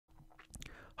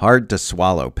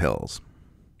Hard-to-swallow pills.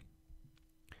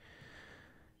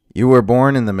 You were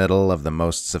born in the middle of the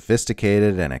most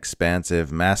sophisticated and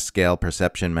expansive mass-scale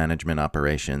perception management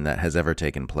operation that has ever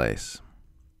taken place.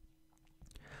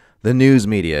 The news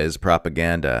media is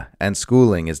propaganda, and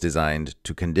schooling is designed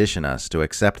to condition us to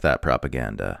accept that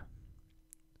propaganda.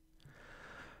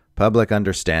 Public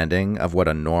understanding of what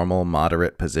a normal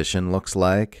moderate position looks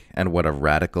like and what a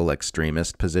radical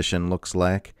extremist position looks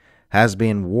like has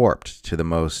been warped to the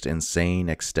most insane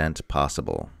extent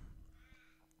possible.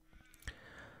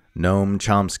 Noam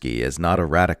Chomsky is not a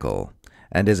radical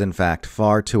and is in fact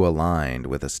far too aligned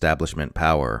with establishment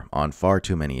power on far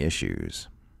too many issues.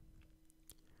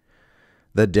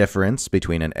 The difference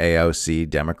between an AOC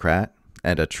Democrat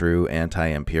and a true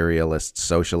anti-imperialist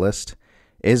socialist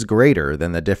is greater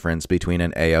than the difference between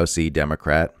an AOC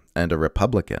Democrat and a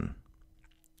Republican.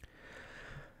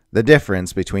 The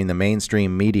difference between the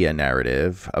mainstream media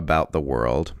narrative about the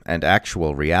world and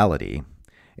actual reality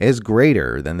is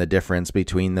greater than the difference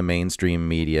between the mainstream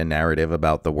media narrative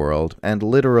about the world and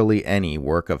literally any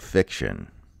work of fiction.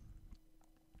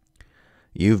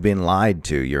 You've been lied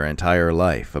to your entire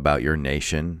life about your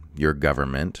nation, your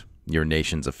government, your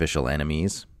nation's official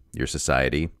enemies, your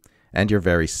society, and your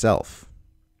very self.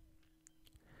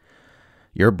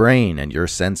 Your brain and your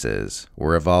senses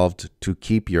were evolved to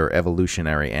keep your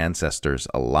evolutionary ancestors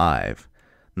alive,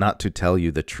 not to tell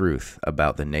you the truth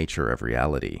about the nature of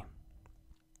reality.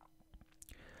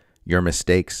 Your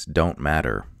mistakes don't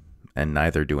matter, and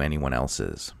neither do anyone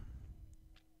else's.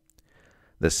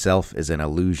 The self is an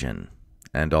illusion,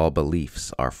 and all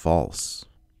beliefs are false.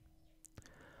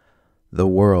 The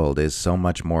world is so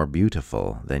much more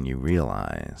beautiful than you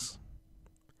realize.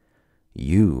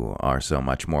 You are so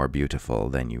much more beautiful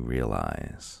than you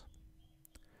realize.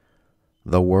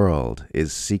 The world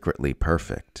is secretly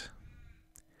perfect.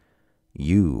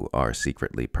 You are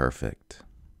secretly perfect.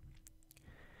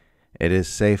 It is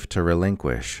safe to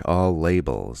relinquish all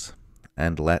labels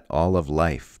and let all of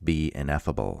life be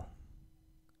ineffable.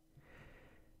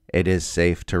 It is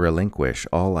safe to relinquish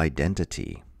all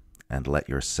identity and let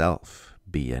yourself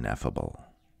be ineffable.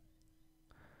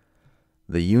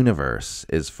 The universe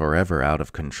is forever out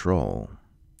of control,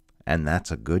 and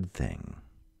that's a good thing.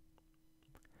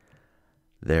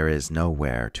 There is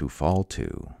nowhere to fall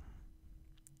to.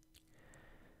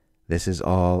 This is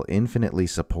all infinitely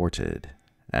supported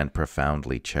and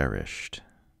profoundly cherished.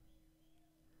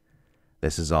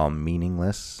 This is all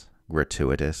meaningless,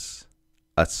 gratuitous,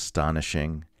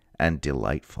 astonishing, and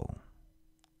delightful.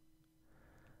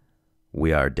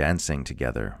 We are dancing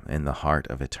together in the heart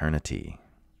of eternity.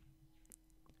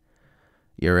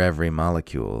 Your every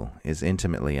molecule is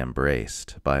intimately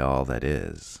embraced by all that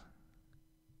is.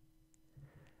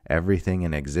 Everything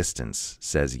in existence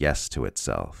says yes to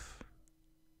itself.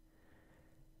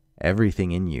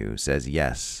 Everything in you says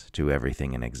yes to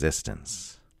everything in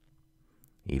existence.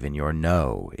 Even your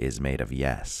no is made of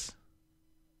yes.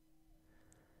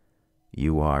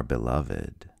 You are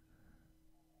beloved.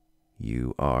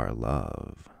 You are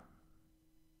love.